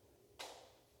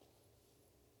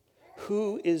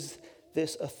 Who is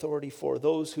this authority for?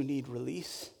 Those who need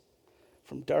release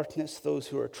from darkness, those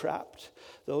who are trapped,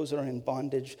 those who are in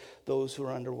bondage, those who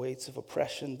are under weights of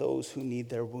oppression, those who need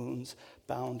their wounds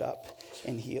bound up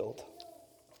and healed.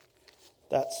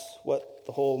 That's what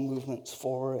the whole movement's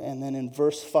for. And then in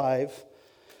verse 5,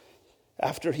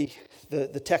 after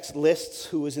the text lists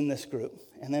who was in this group.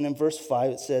 And then in verse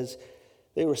 5 it says,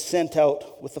 they were sent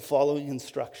out with the following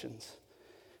instructions.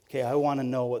 Okay, I want to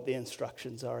know what the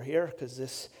instructions are here because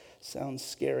this sounds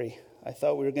scary. I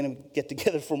thought we were going to get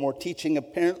together for more teaching.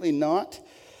 Apparently not.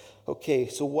 Okay,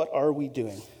 so what are we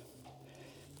doing?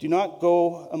 Do not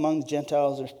go among the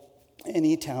Gentiles or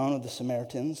any town of the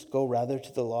Samaritans. Go rather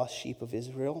to the lost sheep of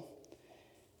Israel.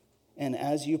 And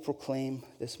as you proclaim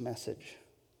this message.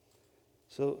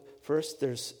 So first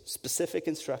there's specific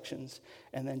instructions,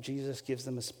 and then Jesus gives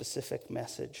them a specific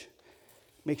message.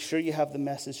 Make sure you have the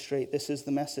message straight. This is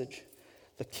the message.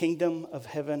 The kingdom of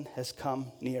heaven has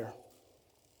come near.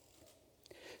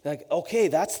 Like, okay,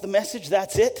 that's the message,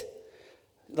 that's it?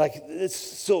 Like, it's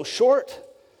so short.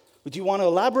 Would you want to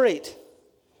elaborate?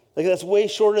 Like, that's way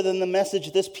shorter than the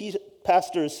message this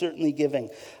pastor is certainly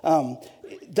giving.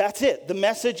 That's it. The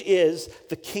message is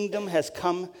the kingdom has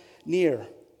come near.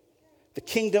 The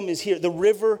kingdom is here. The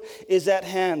river is at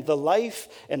hand. The life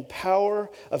and power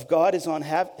of God is on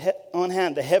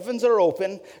hand. The heavens are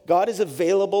open. God is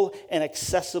available and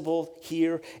accessible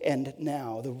here and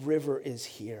now. The river is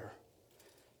here.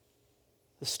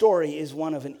 The story is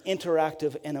one of an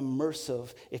interactive and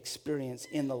immersive experience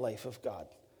in the life of God.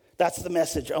 That's the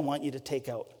message I want you to take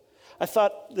out. I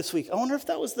thought this week, I wonder if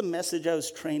that was the message I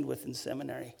was trained with in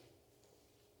seminary.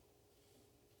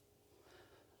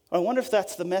 I wonder if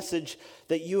that's the message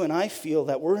that you and I feel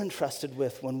that we're entrusted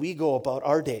with when we go about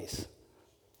our days.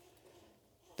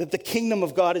 That the kingdom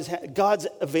of God is God's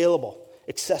available,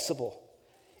 accessible.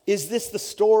 Is this the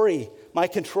story, my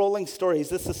controlling story? Is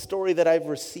this the story that I've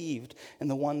received and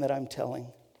the one that I'm telling?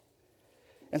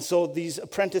 And so these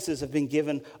apprentices have been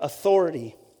given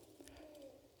authority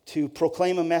to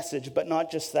proclaim a message, but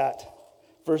not just that.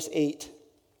 Verse 8.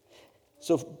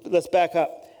 So let's back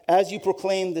up. As you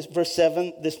proclaim this, verse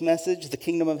 7, this message, the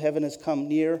kingdom of heaven has come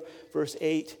near. Verse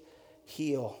 8,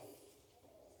 heal.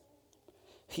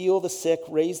 Heal the sick,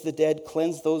 raise the dead,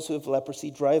 cleanse those who have leprosy,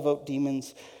 drive out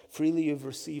demons. Freely you've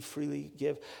received, freely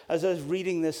give. As I was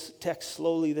reading this text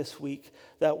slowly this week,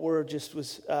 that word just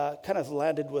was kind of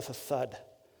landed with a thud.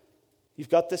 You've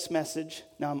got this message.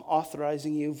 Now I'm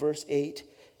authorizing you, verse 8,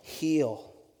 heal.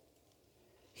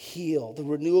 Heal, the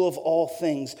renewal of all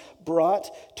things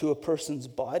brought to a person's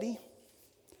body,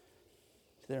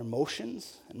 to their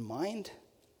emotions and mind.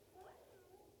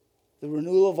 The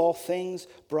renewal of all things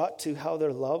brought to how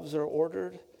their loves are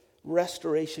ordered,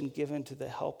 restoration given to the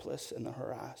helpless and the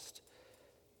harassed.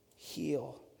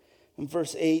 Heal. In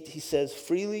verse 8, he says,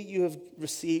 freely you have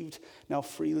received, now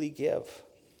freely give.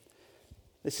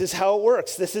 This is how it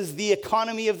works. This is the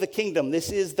economy of the kingdom.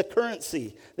 This is the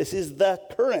currency. This is the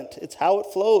current. It's how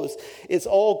it flows. It's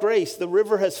all grace. The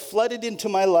river has flooded into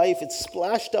my life. It's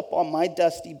splashed up on my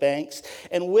dusty banks.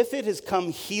 And with it has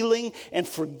come healing and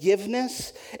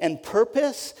forgiveness and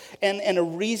purpose and a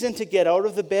reason to get out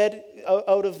of the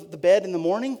bed in the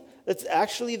morning. That's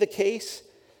actually the case.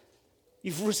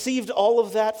 You've received all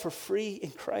of that for free in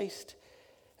Christ.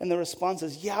 And the response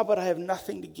is, yeah, but I have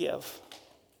nothing to give.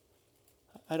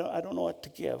 I don't know what to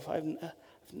give. I have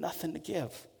nothing to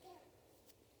give.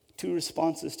 Two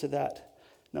responses to that.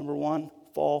 Number one,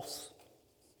 false.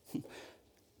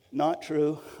 Not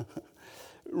true.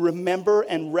 Remember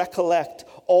and recollect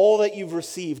all that you've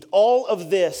received. All of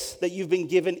this that you've been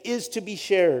given is to be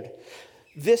shared.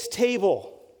 This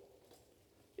table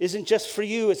isn't just for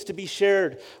you, it's to be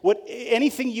shared.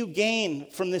 Anything you gain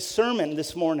from this sermon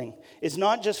this morning is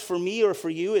not just for me or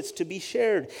for you, it's to be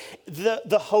shared.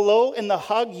 The hello and the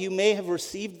hug you may have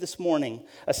received this morning,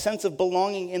 a sense of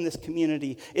belonging in this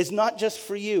community, is not just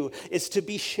for you, it's to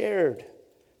be shared.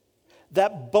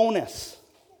 That bonus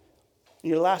in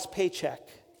your last paycheck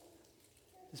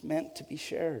is meant to be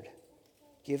shared,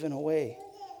 given away.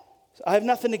 So I have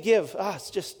nothing to give.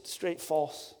 It's just straight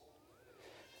false.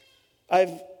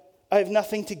 I have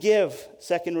nothing to give.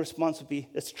 Second response would be,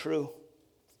 it's true.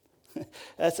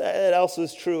 That also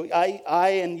is true. I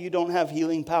and you don't have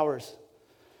healing powers.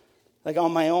 Like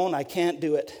on my own, I can't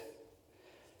do it.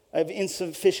 I have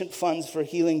insufficient funds for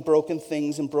healing broken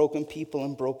things and broken people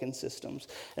and broken systems.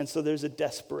 And so there's a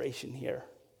desperation here.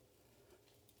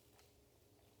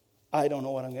 I don't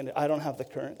know what I'm going to do. I don't have the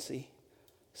currency.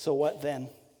 So what then?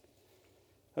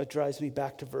 It drives me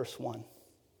back to verse 1.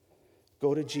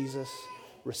 Go to Jesus,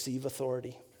 receive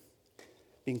authority.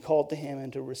 Being called to him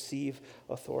and to receive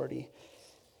authority.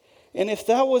 And if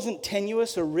that wasn't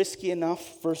tenuous or risky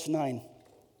enough, verse 9.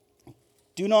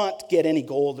 Do not get any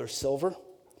gold or silver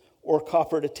or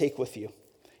copper to take with you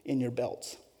in your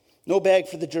belts. No bag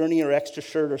for the journey or extra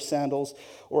shirt or sandals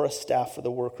or a staff for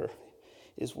the worker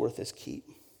is worth his keep.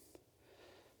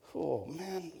 Oh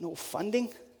man, no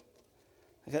funding?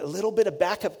 I got a little bit of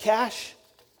backup cash?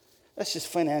 That's just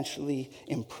financially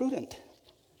imprudent.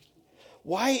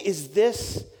 Why is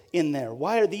this in there?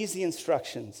 Why are these the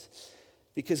instructions?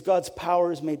 Because God's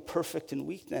power is made perfect in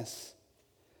weakness.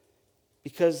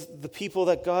 Because the people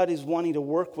that God is wanting to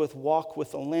work with walk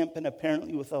with a limp and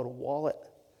apparently without a wallet.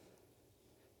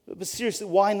 But seriously,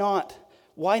 why not?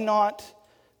 Why not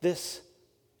this?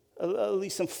 At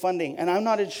least some funding. And I'm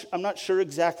not sure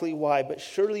exactly why, but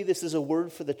surely this is a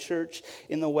word for the church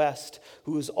in the West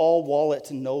who is all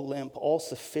wallet and no limp, all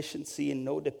sufficiency and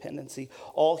no dependency,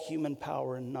 all human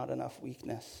power and not enough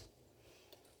weakness.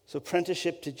 So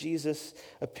apprenticeship to Jesus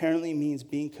apparently means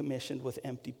being commissioned with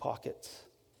empty pockets.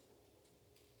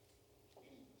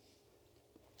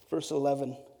 Verse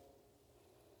 11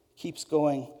 keeps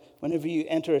going. Whenever you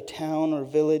enter a town or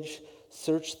village,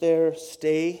 search there,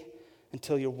 stay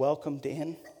until you're welcomed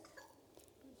in.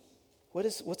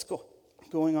 What's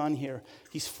going on here?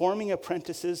 He's forming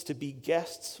apprentices to be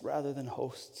guests rather than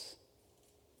hosts.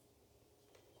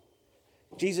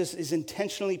 Jesus is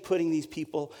intentionally putting these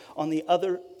people on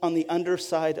the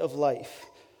underside of life,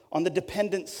 on the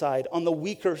dependent side, on the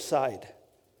weaker side.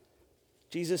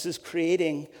 Jesus is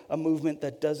creating a movement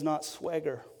that does not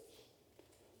swagger.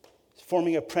 He's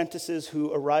forming apprentices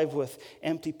who arrive with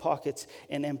empty pockets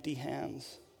and empty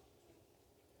hands.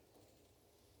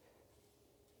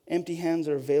 Empty hands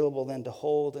are available then to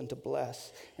hold and to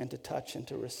bless and to touch and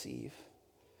to receive.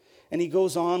 And he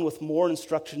goes on with more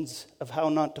instructions of how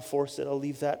not to force it. I'll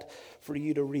leave that for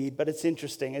you to read. But it's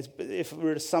interesting. If we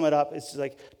were to sum it up, it's just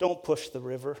like, don't push the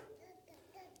river.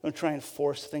 Don't try and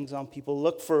force things on people.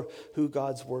 Look for who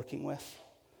God's working with.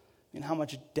 I mean, how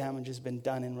much damage has been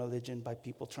done in religion by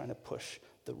people trying to push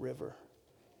the river.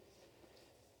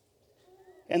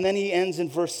 And then he ends in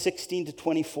verse 16 to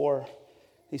 24.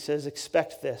 He says,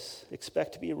 expect this.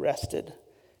 Expect to be arrested.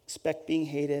 Expect being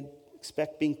hated.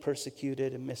 Expect being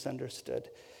persecuted and misunderstood.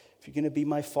 If you're going to be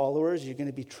my followers, you're going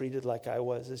to be treated like I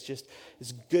was.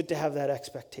 It's good to have that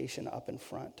expectation up in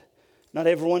front. Not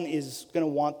everyone is going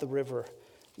to want the river.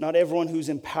 Not everyone who's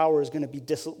in power is going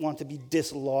to want to be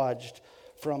dislodged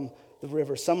from the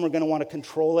river. Some are going to want to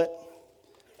control it,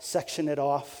 section it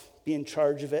off, be in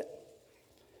charge of it.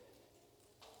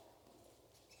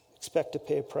 Expect to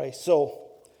pay a price. So,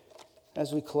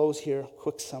 as we close here,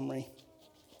 quick summary.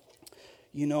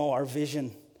 You know, our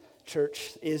vision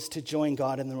church, is to join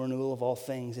God in the renewal of all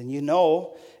things. And you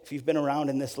know, if you've been around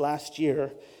in this last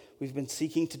year, we've been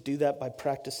seeking to do that by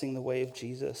practicing the way of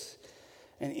Jesus.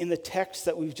 And in the text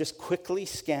that we've just quickly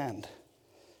scanned,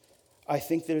 I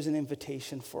think there's an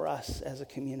invitation for us as a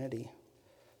community.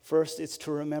 First, it's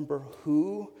to remember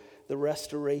who the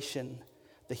restoration,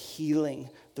 the healing,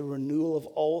 the renewal of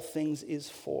all things is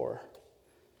for.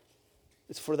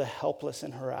 It's for the helpless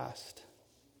and harassed.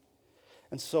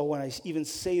 And so when I even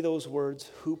say those words,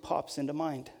 who pops into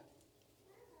mind?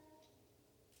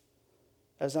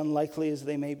 As unlikely as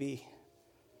they may be,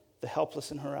 the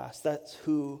helpless and harassed. That's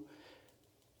who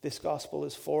this gospel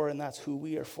is for, and that's who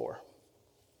we are for.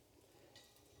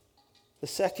 The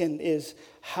second is,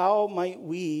 how might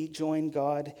we join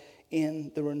God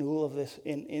in the renewal of this,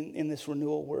 in this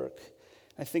renewal work?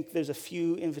 I think there's a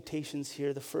few invitations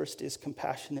here. The first is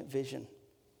compassionate vision.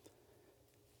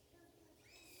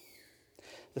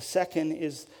 The second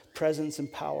is presence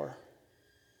and power.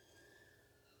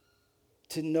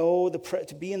 To know,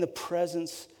 to be in the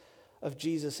presence of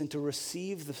Jesus and to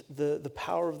receive the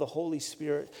power of the Holy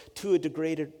Spirit to a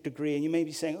greater degree. And you may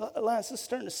be saying, Lance, this is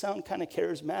starting to sound kind of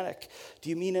charismatic. Do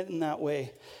you mean it in that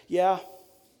way? Yeah.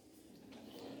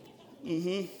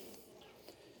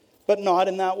 But not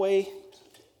in that way.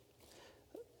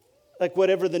 Like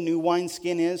whatever the new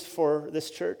wineskin is for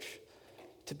this church,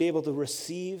 to be able to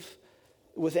receive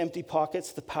with empty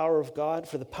pockets the power of God,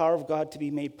 for the power of God to be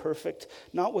made perfect,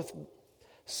 not with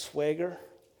swagger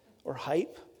or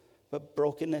hype, but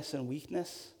brokenness and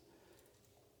weakness.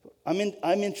 I'm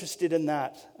interested in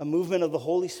that, a movement of the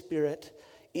Holy Spirit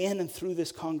in and through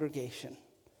this congregation.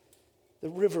 The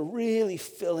river really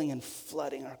filling and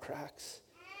flooding our cracks.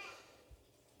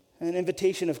 And an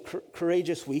invitation of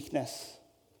courageous weakness.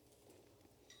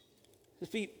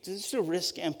 Just to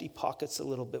risk empty pockets a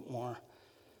little bit more.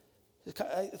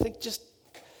 I think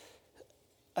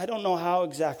I don't know how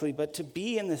exactly, but to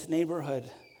be in this neighborhood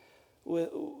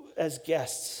as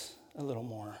guests a little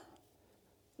more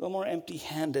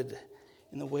empty-handed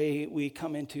in the way we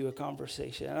come into a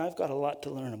conversation. And I've got a lot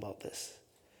to learn about this.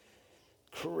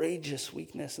 Courageous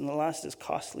weakness. And the last is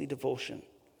costly devotion.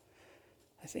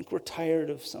 I think we're tired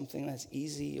of something that's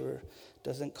easy or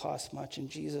doesn't cost much. And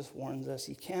Jesus warns us,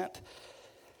 you can't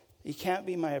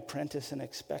be my apprentice and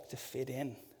expect to fit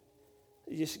in.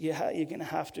 You're going to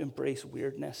have to embrace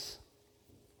weirdness.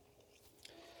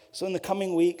 So in the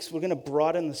coming weeks, we're going to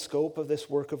broaden the scope of this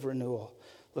work of renewal,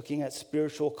 looking at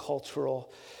spiritual,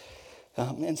 cultural,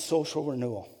 and social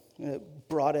renewal.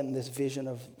 Broaden this vision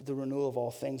of the renewal of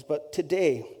all things. But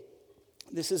today,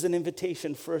 this is an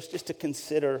invitation first just to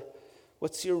consider,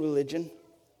 what's your religion?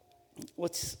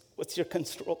 What's your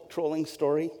controlling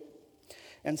story?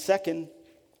 And second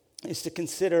is to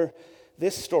consider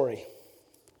this story.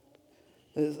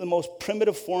 The most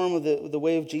primitive form of the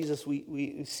way of Jesus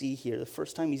we see here. The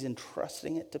first time he's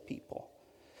entrusting it to people.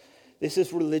 This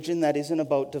is religion that isn't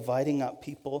about dividing up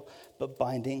people, but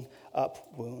binding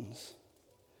up wounds.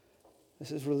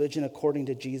 This is religion according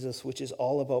to Jesus, which is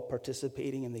all about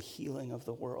participating in the healing of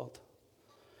the world.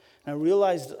 And I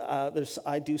realized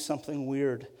I do something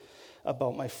weird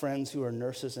about my friends who are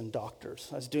nurses and doctors.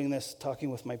 I was doing this, talking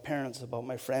with my parents about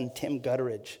my friend Tim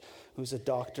Gutteridge, who's a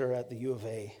doctor at the U of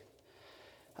A.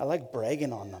 I like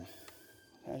bragging on them.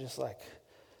 I'm just like,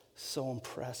 so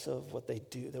impressive what they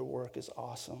do. Their work is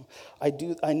awesome.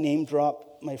 I name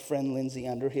drop my friend Lindsay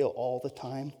Underhill all the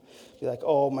time. Be like,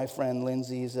 oh, my friend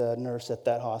Lindsay's a nurse at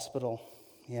that hospital.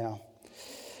 Yeah.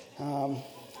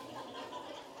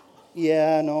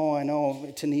 Yeah, no, I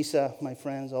know. Tanisa, my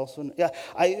friend, is also. Yeah,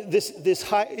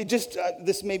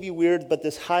 this may be weird, but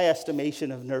this high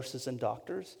estimation of nurses and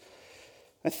doctors.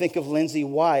 I think of Lindsay.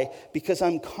 Why? Because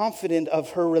I'm confident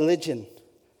of her religion.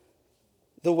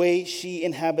 The way she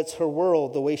inhabits her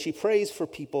world, the way she prays for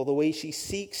people, the way she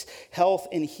seeks health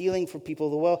and healing for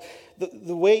people.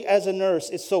 The way as a nurse,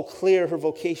 it's so clear her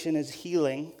vocation is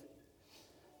healing.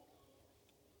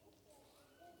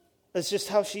 That's just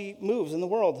how she moves in the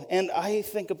world. And I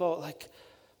think about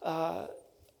that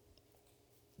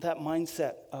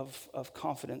mindset of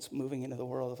confidence moving into the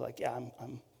world of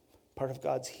I'm part of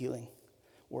God's healing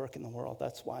work in the world.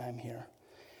 That's why I'm here.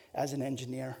 As an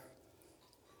engineer,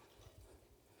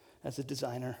 as a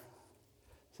designer,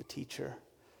 as a teacher.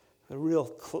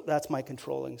 That's my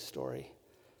controlling story.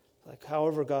 Like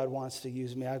however God wants to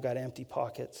use me, I've got empty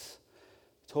pockets,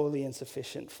 totally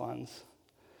insufficient funds.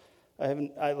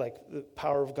 I like the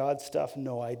power of God stuff,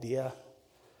 no idea.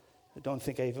 I don't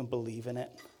think I even believe in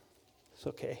it. It's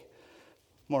okay.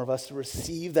 More of us to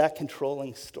receive that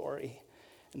controlling story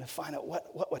and to find out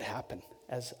what would happen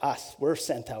as we're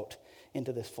sent out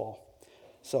into this fall.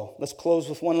 So let's close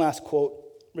with one last quote.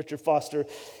 Richard Foster,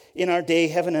 in our day,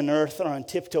 heaven and earth are on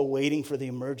tiptoe waiting for the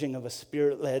emerging of a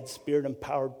spirit-led,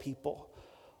 spirit-empowered people.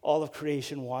 All of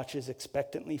creation watches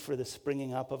expectantly for the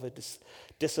springing up of a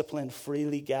disciplined,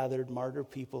 freely gathered martyr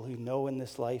people who know in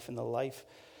this life the life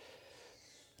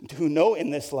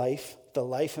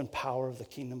and power of the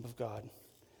kingdom of God.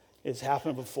 It has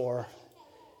happened before.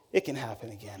 It can happen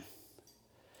again.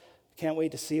 Can't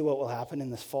wait to see what will happen in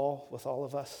this fall with all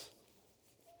of us.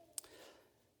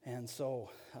 And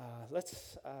so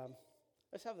let's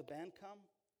have the band come.